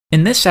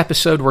In this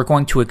episode, we're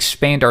going to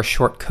expand our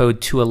shortcode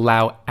to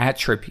allow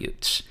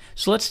attributes.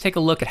 So let's take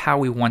a look at how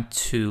we want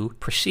to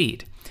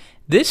proceed.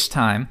 This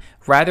time,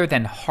 rather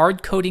than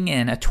hard coding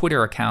in a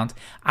Twitter account,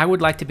 I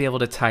would like to be able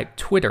to type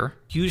Twitter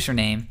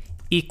username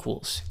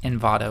equals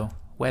Envato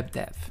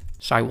WebDev.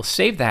 So I will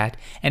save that,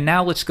 and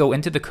now let's go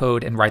into the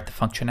code and write the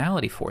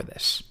functionality for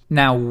this.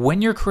 Now,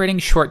 when you're creating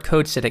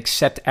shortcodes that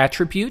accept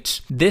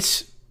attributes,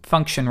 this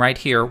function right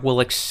here will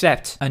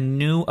accept a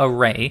new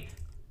array,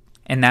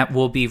 and that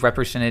will be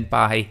represented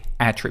by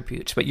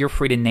attributes, but you're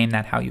free to name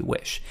that how you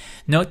wish.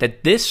 Note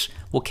that this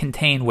will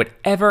contain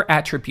whatever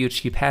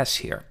attributes you pass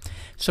here.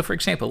 So for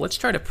example, let's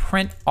try to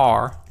print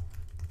R,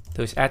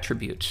 those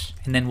attributes,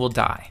 and then we'll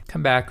die.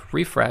 Come back,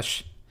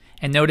 refresh,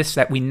 and notice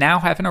that we now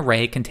have an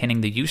array containing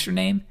the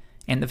username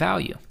and the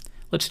value.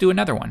 Let's do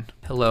another one.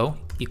 Hello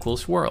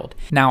equals world.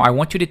 Now I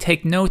want you to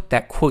take note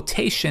that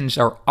quotations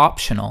are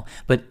optional,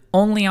 but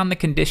only on the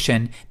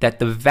condition that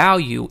the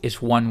value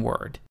is one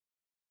word.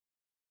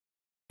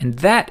 And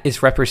that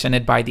is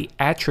represented by the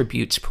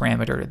attributes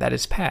parameter that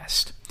is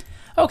passed.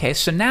 Okay,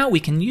 so now we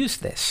can use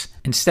this.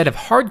 Instead of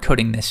hard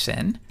coding this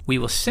in, we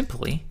will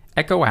simply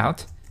echo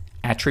out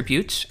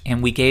attributes,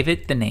 and we gave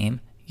it the name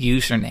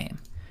username.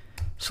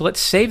 So let's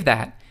save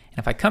that, and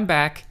if I come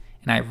back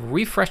and I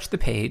refresh the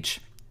page,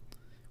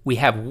 we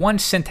have one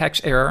syntax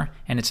error,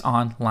 and it's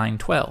on line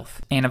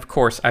 12. And of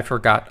course, I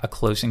forgot a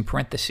closing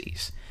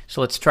parentheses.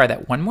 So let's try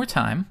that one more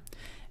time.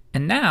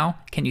 And now,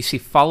 can you see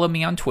follow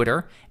me on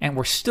Twitter? And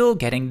we're still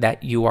getting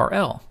that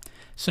URL.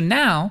 So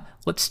now,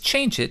 let's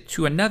change it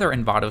to another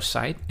Envato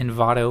site,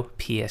 Envato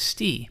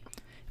PSD.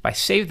 If I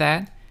save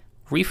that,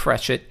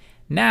 refresh it,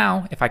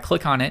 now if I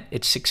click on it,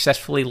 it's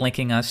successfully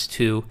linking us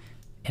to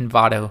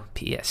Envato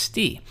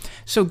PSD.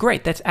 So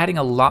great, that's adding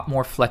a lot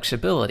more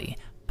flexibility.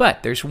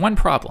 But there's one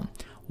problem.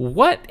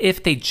 What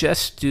if they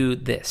just do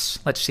this?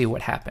 Let's see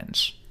what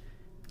happens.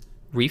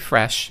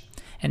 Refresh.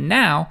 And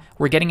now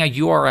we're getting a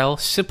URL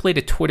simply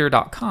to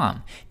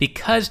twitter.com.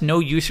 Because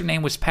no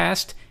username was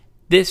passed,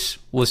 this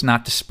was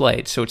not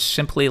displayed. So it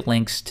simply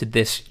links to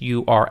this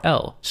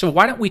URL. So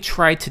why don't we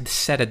try to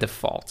set a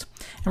default?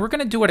 And we're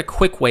going to do it a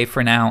quick way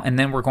for now, and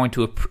then we're going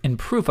to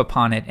improve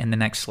upon it in the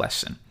next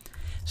lesson.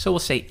 So we'll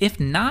say if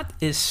not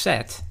is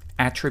set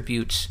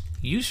attributes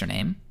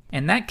username.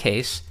 In that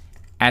case,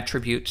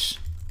 attributes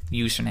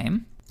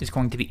username is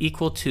going to be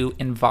equal to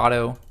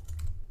Envato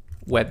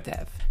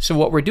WebDev. So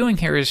what we're doing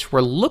here is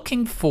we're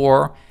looking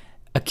for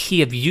a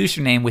key of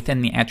username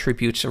within the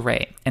attributes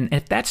array. And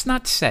if that's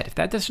not set, if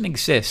that doesn't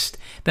exist,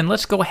 then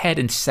let's go ahead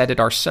and set it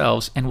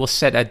ourselves, and we'll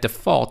set a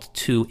default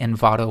to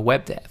Envato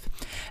WebDev.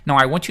 Now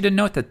I want you to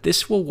note that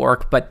this will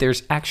work, but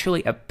there's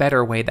actually a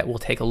better way that we'll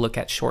take a look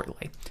at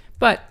shortly.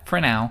 But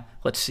for now,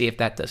 let's see if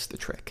that does the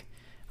trick.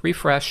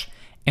 Refresh,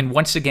 and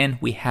once again,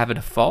 we have a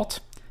default.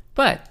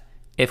 But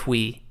if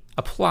we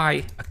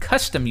apply a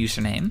custom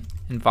username,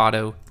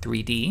 Envato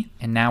 3D,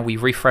 and now we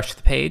refresh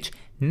the page.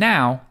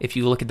 Now, if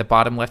you look at the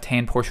bottom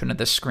left-hand portion of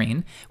the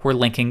screen, we're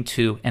linking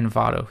to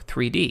Envato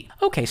 3D.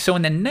 Okay, so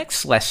in the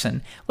next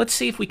lesson, let's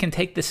see if we can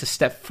take this a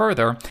step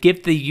further,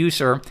 give the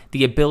user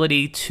the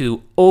ability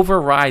to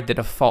override the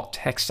default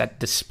text that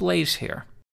displays here.